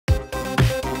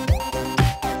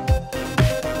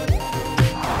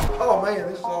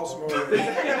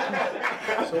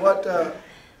So what,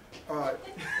 all right.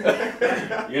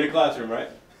 You're in a classroom, right?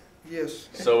 Yes.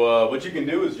 So what you can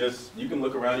do is you can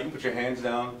look around, you can put your hands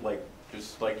down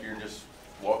just like you're just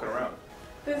walking around.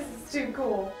 This is too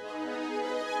cool.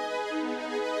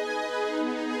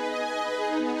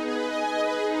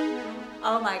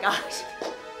 Oh my gosh.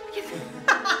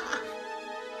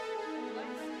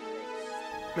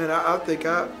 Man, I think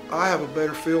I have a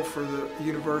better feel for the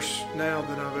universe now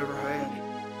than I've ever had.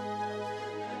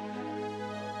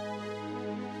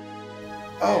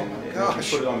 Oh my gosh.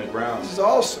 Put it on the ground. This is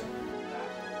awesome.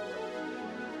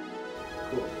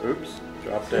 Cool. Oops,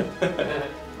 dropped it. Throw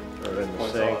it in the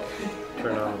sink,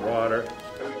 turn on the water.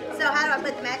 So how do I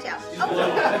put the match out? Oh.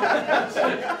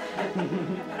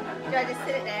 Do I just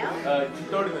sit it down?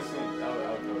 Throw it in the sink.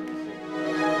 I'll throw it in the sink.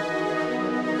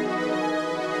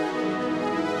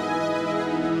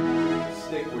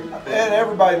 Stick where you put it. And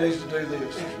everybody needs to do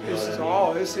this. This is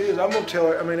all, this is. I'm gonna tell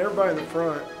her, I mean, everybody in the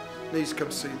front needs to come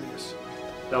see this.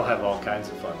 They'll have all kinds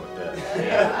of fun with this.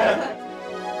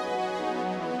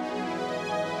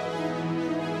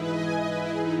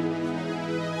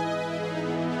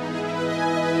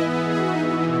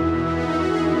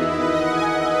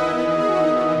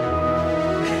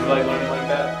 You like learning like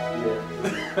that?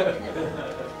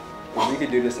 Yeah. We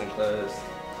could do this in class.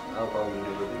 I'll probably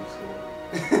do it in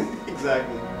school.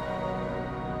 Exactly.